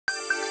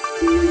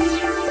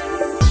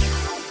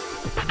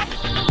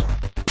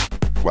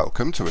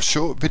Welcome to a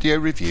short video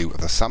review of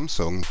the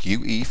Samsung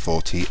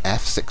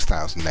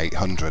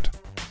UE40F6800.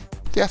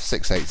 The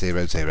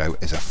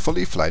F6800 is a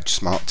fully fledged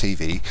smart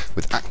TV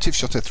with active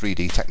shutter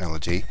 3D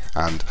technology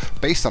and,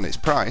 based on its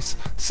price,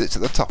 sits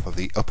at the top of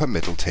the upper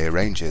middle tier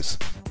ranges.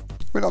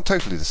 We're not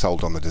totally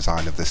sold on the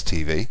design of this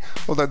TV,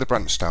 although the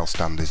branch style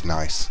stand is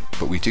nice,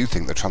 but we do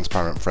think the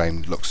transparent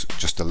frame looks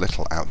just a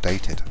little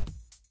outdated.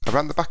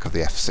 Around the back of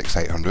the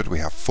F6800 we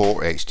have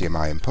 4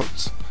 HDMI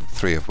inputs,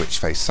 3 of which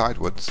face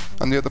sidewards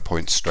and the other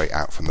points straight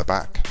out from the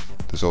back.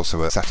 There's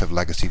also a set of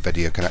legacy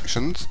video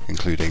connections,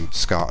 including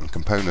SCART and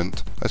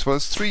component, as well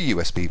as 3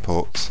 USB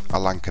ports, a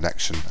LAN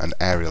connection and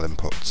aerial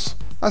inputs.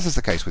 As is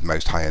the case with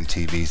most high-end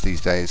TVs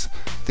these days,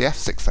 the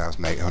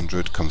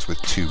F6800 comes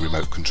with 2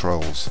 remote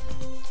controls.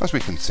 As we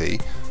can see,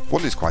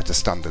 one is quite a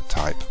standard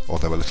type,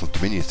 although a little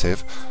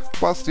diminutive,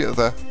 whilst the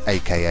other,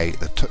 aka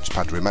the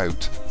touchpad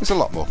remote, is a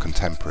lot more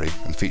contemporary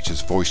and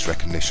features voice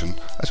recognition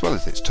as well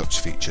as its touch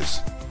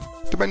features.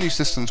 The menu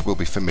systems will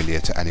be familiar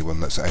to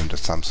anyone that's owned a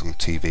Samsung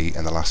TV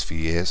in the last few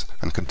years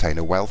and contain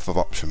a wealth of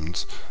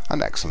options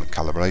and excellent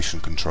calibration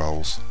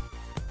controls.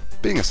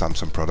 Being a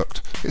Samsung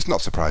product, it's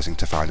not surprising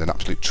to find an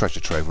absolute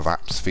treasure trove of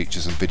apps,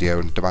 features and video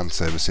and demand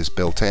services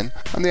built in,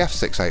 and the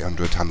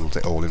F6800 handles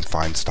it all in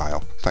fine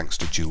style, thanks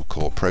to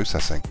dual-core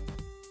processing.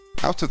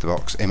 Out of the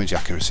box, image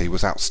accuracy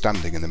was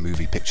outstanding in the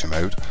movie picture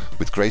mode,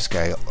 with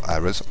grayscale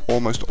errors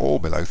almost all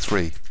below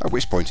 3, at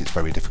which point it's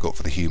very difficult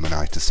for the human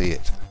eye to see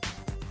it.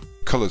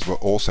 Colours were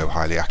also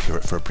highly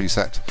accurate for a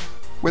preset,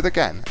 with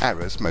again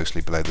errors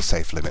mostly below the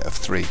safe limit of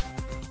 3.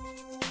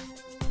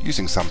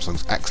 Using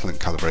Samsung's excellent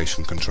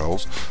calibration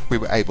controls, we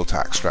were able to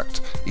extract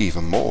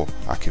even more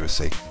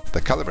accuracy. The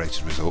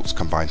calibrated results,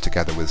 combined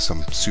together with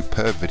some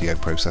superb video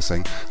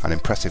processing and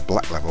impressive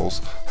black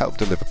levels, help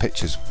deliver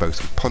pictures both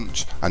with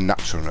punch and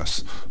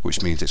naturalness,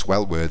 which means it's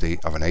well worthy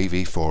of an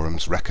AV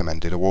Forum's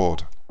recommended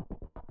award.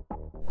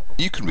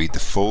 You can read the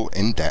full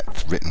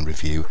in-depth written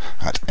review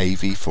at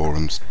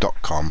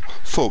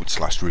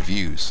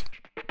avforums.com/reviews.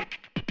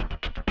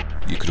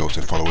 You can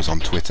also follow us on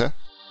Twitter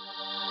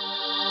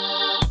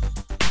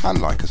and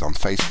like us on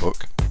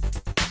Facebook,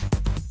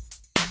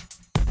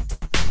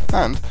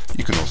 and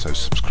you can also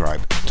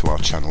subscribe to our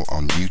channel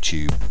on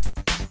YouTube.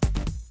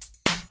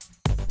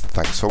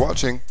 Thanks for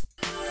watching.